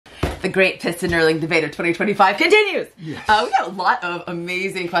The Great Piston Knurling Debate of 2025 continues. Yes. We got a lot of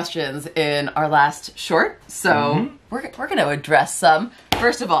amazing questions in our last short, so we're going to address some.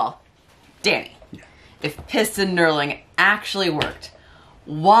 First of all, Danny, if piston knurling actually worked,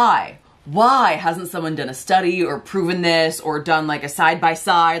 why hasn't someone done a study or proven this or done like a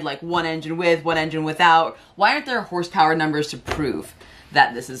side-by-side, like one engine with, one engine without? Why aren't there horsepower numbers to prove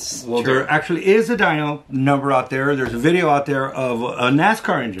that this is Well, true? there actually is a dyno number out there. There's a video out there of a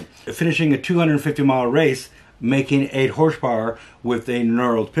NASCAR engine finishing a 250-mile race, making 8 horsepower with a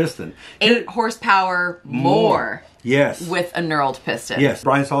knurled piston. 8 horsepower more. Yes. With a knurled piston. Yes.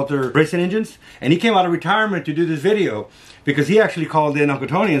 Brian Salter Racing Engines. And he came out of retirement to do this video because he actually called in Uncle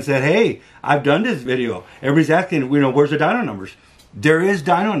Tony and said, hey, I've done this video. Everybody's asking, where's the dyno numbers? There is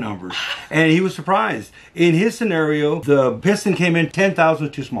dyno numbers. And he was surprised. In his scenario, the piston came in 10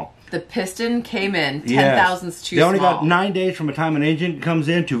 thousandths too small. The piston came in 10 Yes. thousandths too small. They only got 9 days from the time an engine comes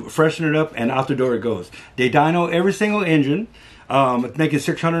in to freshen it up, and out the door it goes. They dyno every single engine, making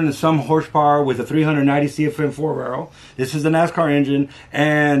 600 and some horsepower with a 390 CFM 4-barrel. This is the NASCAR engine,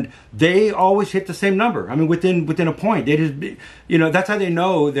 and they always hit the same number. I mean, within a point. They just, that's how they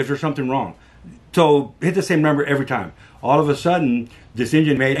know if there's something wrong. So hit the same number every time. All of a sudden, this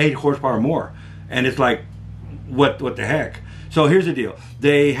engine made 8 horsepower more, and it's like, what the heck? So here's the deal.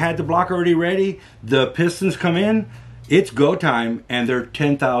 They had the block already ready. The pistons come in. It's go time, and they're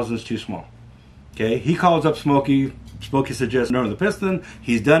 10 thousandths too small. Okay? He calls up Smokey. Smokey suggests knurling the piston.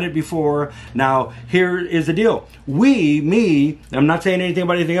 He's done it before. Now, here is the deal. I'm not saying anything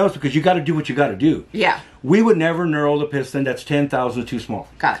about anything else because you got to do what you got to do. Yeah. We would never knurl the piston that's 10 thousandths too small.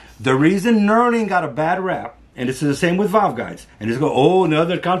 Got it. The reason knurling got a bad rap, and this is the same with valve guides, and just go, oh,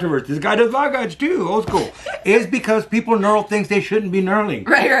 another controversy, this guy does valve guides too, old school, is because people knurl things they shouldn't be knurling.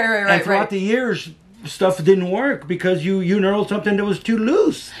 Right. And throughout the years, stuff didn't work because you knurled something that was too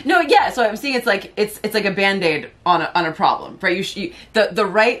loose. No, yeah. So I'm seeing it's like a Band-Aid on a problem, right?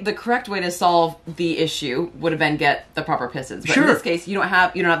 The correct way to solve the issue would have been get the proper pistons. But Sure. in this case, you don't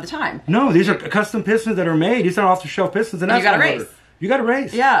have the time. No, these are custom pistons that are made. These are off-the-shelf pistons. And you got to race. You got to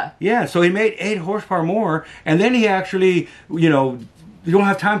race. Yeah. Yeah, so he made 8 horsepower more, and then he actually, you don't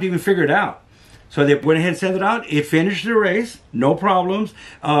have time to even figure it out. So they went ahead and sent it out. It finished the race, no problems.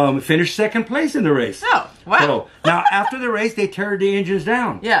 Finished second place in the race. Oh, wow. So now after the race, they teared the engines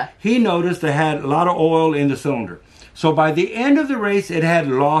down. Yeah. He noticed they had a lot of oil in the cylinder. So by the end of the race, it had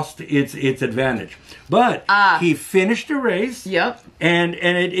lost its advantage. But he finished the race. Yep. And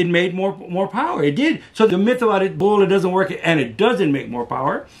it made more power. It did. So the myth about it doesn't work and it doesn't make more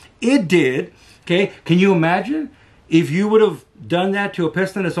power. It did. Okay. Can you imagine if you would have done that to a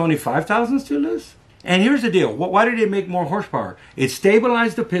piston that's only 5 thousandths too loose? And here's the deal. Why did it make more horsepower? It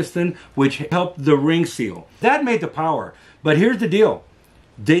stabilized the piston, which helped the ring seal. That made the power. But here's the deal.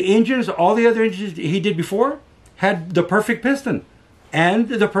 The engines, all the other engines he did before, had the perfect piston and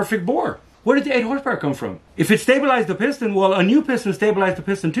the perfect bore. Where did the 8 horsepower come from? If it stabilized the piston, well, a new piston stabilized the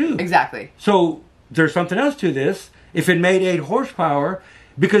piston too. Exactly. So there's something else to this. If it made 8 horsepower,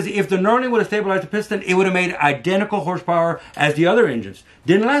 because if the knurling would have stabilized the piston, it would have made identical horsepower as the other engines.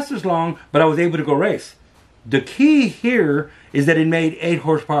 Didn't last as long, but I was able to go race. The key here is that it made 8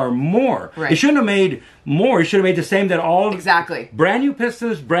 horsepower more. Right. It shouldn't have made more. It should have made the same that all brand new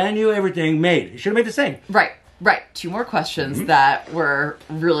pistons, brand new everything made. It should have made the same. Right. 2 more questions that were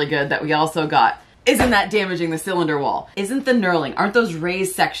really good that we also got. Isn't that damaging the cylinder wall? Isn't the knurling, aren't those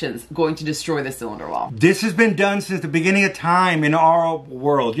raised sections going to destroy the cylinder wall? This has been done since the beginning of time in our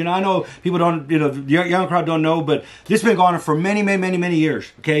world. I know people don't, the young crowd don't know, but this has been going on for many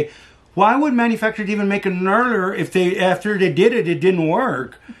years, okay? Why would manufacturers even make a knurler if after they did it, it didn't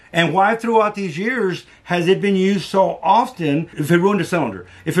work? And why throughout these years has it been used so often if it ruined a cylinder?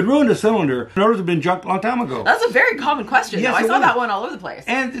 If it ruined a cylinder, knurlers have been junked a long time ago. That's a very common question, yes, though. I saw that one all over the place.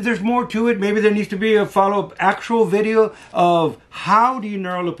 And there's more to it. Maybe there needs to be a follow-up actual video of how do you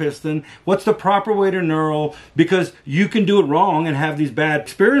knurl a piston? What's the proper way to knurl? Because you can do it wrong and have these bad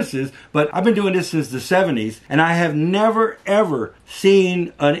experiences. But I've been doing this since the 70s, and I have never, ever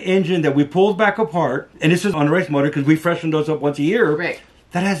seen an engine that we pulled back apart, and this is on a race motor because we freshen those up once a year. Right.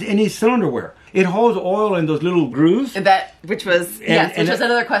 That has any cylinder wear. It holds oil in those little grooves. Which was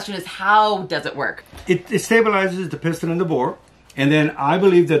another question is how does it work? It stabilizes the piston and the bore. And then I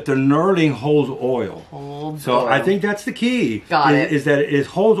believe that the knurling holds oil. So I think that's the key. Got it. Is that it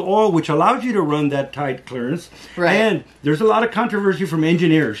holds oil, which allows you to run that tight clearance. Right. And there's a lot of controversy from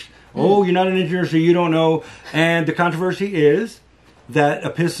engineers. Oh, you're not an engineer, so you don't know. And the controversy is that a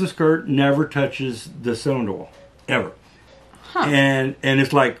piston skirt never touches the cylinder wall. Ever. Huh. And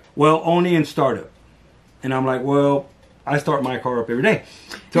it's like, well, only in startup. And I'm like, well, I start my car up every day.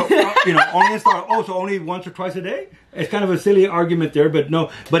 So, only once or twice a day? It's kind of a silly argument there, but no.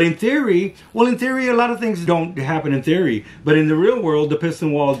 But in theory, a lot of things don't happen in theory. But in the real world, the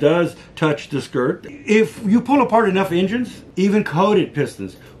piston wall does touch the skirt. If you pull apart enough engines, even coated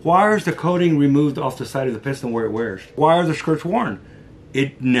pistons, why is the coating removed off the side of the piston where it wears? Why are the skirts worn?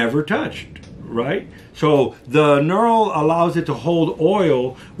 It never touched, right? So the knurl allows it to hold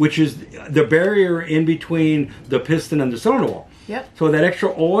oil, which is the barrier in between the piston and the cylinder wall. Yep. So that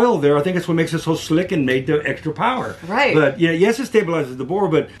extra oil there, I think it's what makes it so slick and made the extra power. Right. But yes, it stabilizes the bore,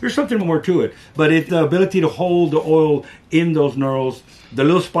 but there's something more to it. But it's the ability to hold the oil in those knurls. The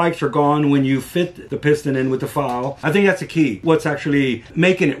little spikes are gone when you fit the piston in with the file. I think that's the key. What's actually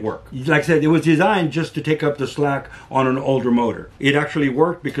making it work. Like I said, it was designed just to take up the slack on an older motor. It actually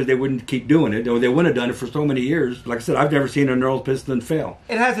worked because they wouldn't keep doing it. Or they wouldn't have done it for so many years. Like I said, I've never seen a knurled piston fail.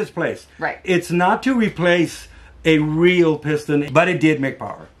 It has its place. Right. It's not to replace a real piston, but it did make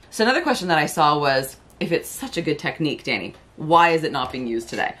power. So another question that I saw was, if it's such a good technique, Danny, why is it not being used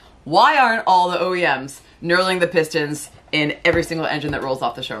today? Why aren't all the OEMs knurling the pistons in every single engine that rolls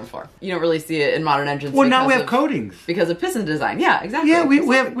off the showroom floor? You don't really see it in modern engines. Well, now we have coatings. Because of piston design. Yeah, exactly. Yeah,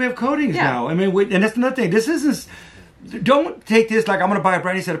 we have coatings now. I mean, and that's another thing. This isn't... Don't take this like I'm going to buy a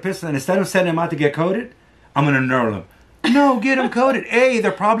brand new set of pistons and instead of sending them out to get coated, I'm going to knurl them. No, get them coated.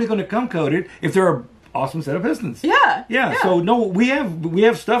 They're probably going to come coated if they're a awesome set of pistons. Yeah. So no, we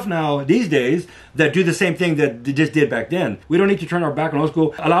have stuff now these days that do the same thing that they just did back then. We don't need to turn our back on old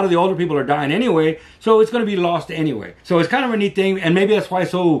school. A lot of the older people are dying anyway, so it's going to be lost anyway. So it's kind of a neat thing, and maybe that's why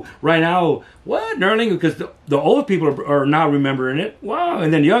right now, what, knurling? Because the old people are now remembering it. Wow.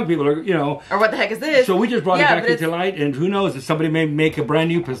 And then young people are, Or what the heck is this? So we just brought it back into light, and who knows if somebody may make a brand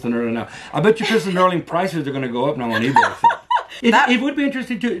new piston knurling now. I bet you piston knurling prices are going to go up now on eBay. So. It would be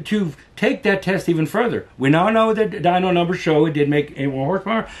interesting to take that test even further. We now know that dyno numbers show it did make 8 more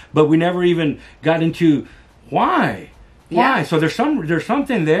horsepower, but we never even got into why. Why? So there's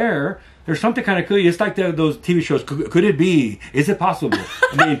something there. There's something kind of cool. It's like those TV shows. Could it be? Is it possible?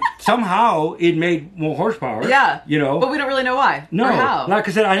 I mean, somehow it made more horsepower. Yeah. But we don't really know why. No. Or how. Like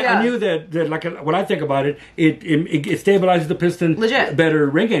I said, I knew that like when I think about it, it stabilizes the piston. Legit. Better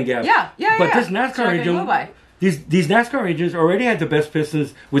ring gain gap. Yeah. But this NASCAR engine. These NASCAR engines already had the best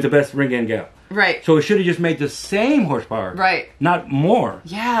pistons with the best ring gain gap. Right. So it should have just made the same horsepower. Right. Not more.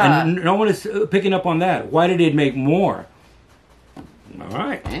 Yeah. And no one is picking up on that. Why did it make more? All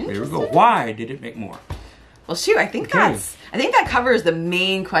right. Here we go. Why did it make more? Well, shoot, I think that covers the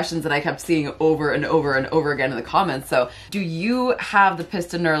main questions that I kept seeing over and over and over again in the comments. So, do you have the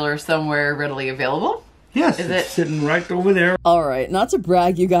piston knurler somewhere readily available? Yes, it's sitting right over there. Alright, not to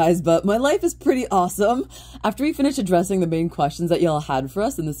brag, you guys, but my life is pretty awesome. After we finished addressing the main questions that y'all had for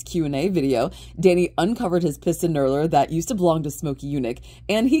us in this Q&A video, Danny uncovered his piston knurler that used to belong to Smokey Unick,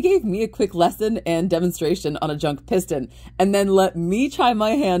 and he gave me a quick lesson and demonstration on a junk piston, and then let me try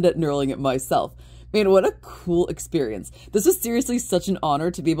my hand at knurling it myself. Man, what a cool experience. This was seriously such an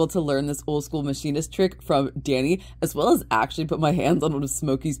honor to be able to learn this old school machinist trick from Danny, as well as actually put my hands on one of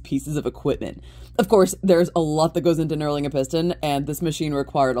Smokey's pieces of equipment. Of course, there's a lot that goes into knurling a piston, and this machine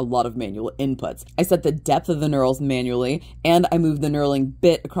required a lot of manual inputs. I set the depth of the knurls manually, and I moved the knurling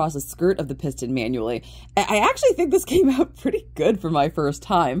bit across the skirt of the piston manually. I actually think this came out pretty good for my first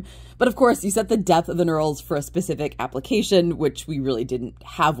time. But of course, you set the depth of the knurls for a specific application, which we really didn't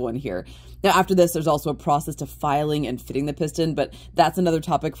have one here. Now, after this, there's also a process to filing and fitting the piston, but that's another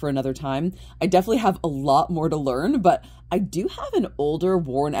topic for another time. I definitely have a lot more to learn, but I do have an older,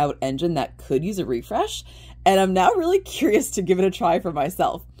 worn-out engine that could use a refresh, and I'm now really curious to give it a try for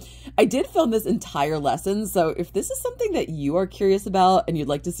myself. I did film this entire lesson, so if this is something that you are curious about and you'd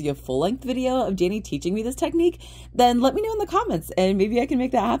like to see a full-length video of Danny teaching me this technique, then let me know in the comments, and maybe I can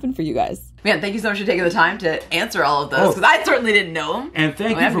make that happen for you guys. Man, thank you so much for taking the time to answer all of those, because I certainly didn't know them. And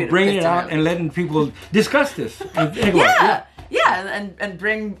thank you for bringing it out and letting people discuss this. And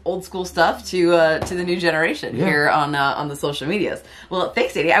bring old school stuff to the new generation here on the social medias. Well,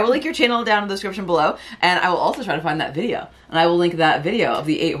 thanks, Danny. I will link your channel down in the description below, and I will also try to find that video. And I will link that video of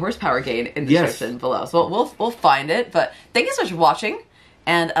the 8 horsepower gain in the description below. So we'll find it. But thank you so much for watching,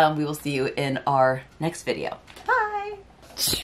 and we will see you in our next video. Bye.